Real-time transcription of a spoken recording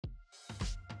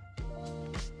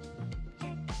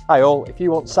Hi all, if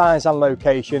you want size and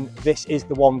location, this is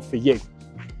the one for you.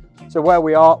 So where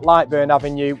we are, Lightburne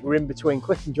Avenue, we're in between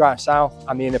Clifton Drive South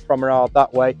and the inner promenade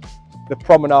that way. The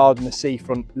promenade and the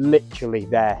seafront literally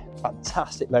there.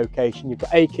 Fantastic location. You've got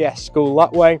AKS School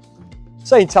that way,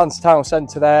 St Anne's Town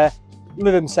Centre there,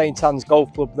 Lytham St Anne's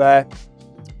Golf Club there.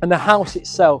 And the house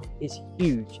itself is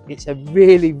huge. It's a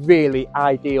really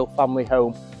ideal family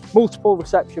home. Multiple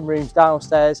reception rooms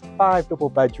downstairs, 5 double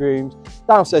bedrooms,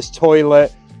 downstairs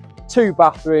toilet, 2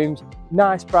 bathrooms,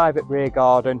 nice private rear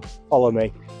garden. Follow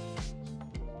me.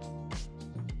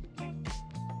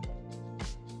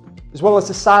 As well as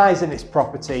the size in this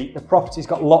property, the property's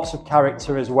got lots of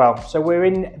character as well. So we're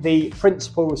in the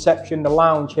principal reception, the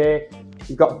lounge here.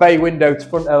 You've got bay window to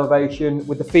front elevation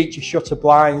with the feature shutter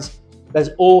blinds.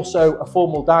 There's also a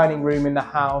formal dining room in the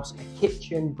house, a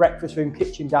kitchen, breakfast room,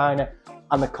 kitchen diner,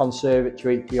 and the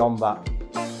conservatory beyond that.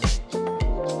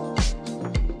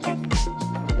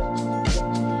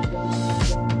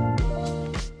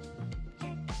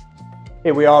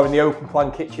 Here we are in the open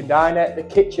plan kitchen diner. The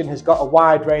kitchen has got a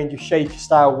wide range of shaker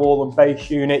style wall and base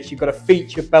units. You've got a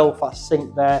feature Belfast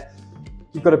sink there.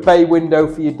 You've got a bay window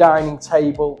for your dining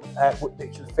table,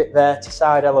 which will fit there to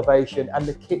side elevation, and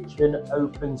the kitchen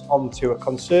opens onto a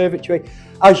conservatory.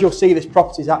 As you'll see, this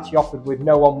property is actually offered with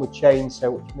no onward chains,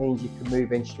 so which means you can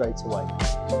move in straight away.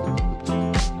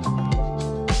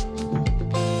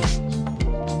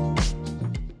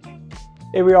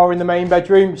 Here we are in the main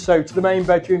bedroom. So to the main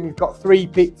bedroom, you've got 3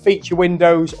 feature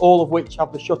windows, all of which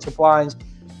have the shutter blinds.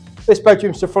 This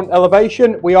bedroom's to front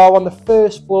elevation. We are on the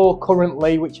first floor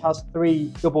currently, which has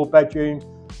 3 double bedrooms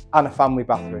and a family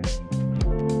bathroom.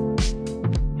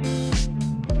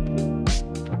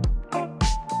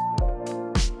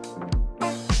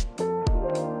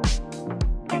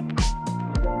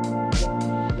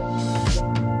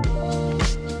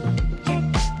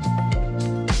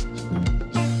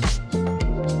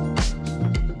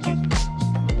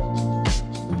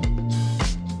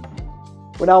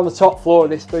 We're now on the top floor of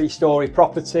this 3-storey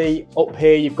property. Up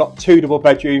here you've got 2 double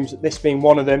bedrooms, this being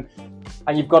one of them,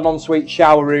 and you've got an ensuite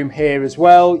shower room here as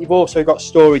well. You've also got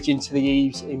storage into the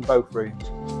eaves in both rooms.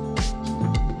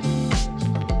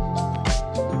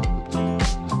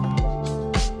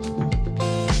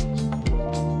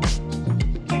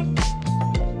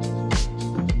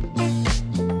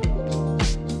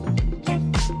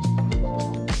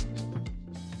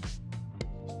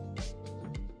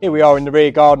 Here we are in the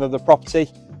rear garden of the property,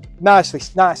 nicely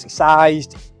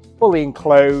sized, fully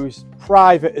enclosed,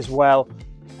 private as well.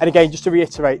 And again, just to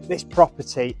reiterate, this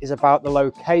property is about the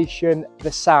location,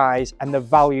 the size and the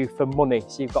value for money.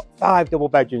 So you've got 5 double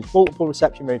bedrooms, multiple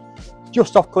reception rooms,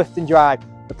 just off Clifton Drive,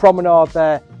 the promenade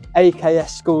there, AKS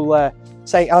School there,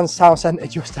 St Anne's Town Centre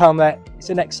just down there. It's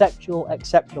an exceptional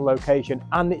location,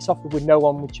 and it's offered with no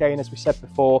onward chain, as we said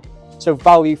before. So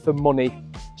value for money,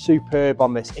 superb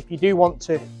on this. If you do want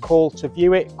to call to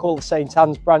view it, call the St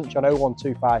Anne's branch on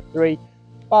 01253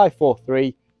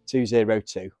 543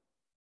 202.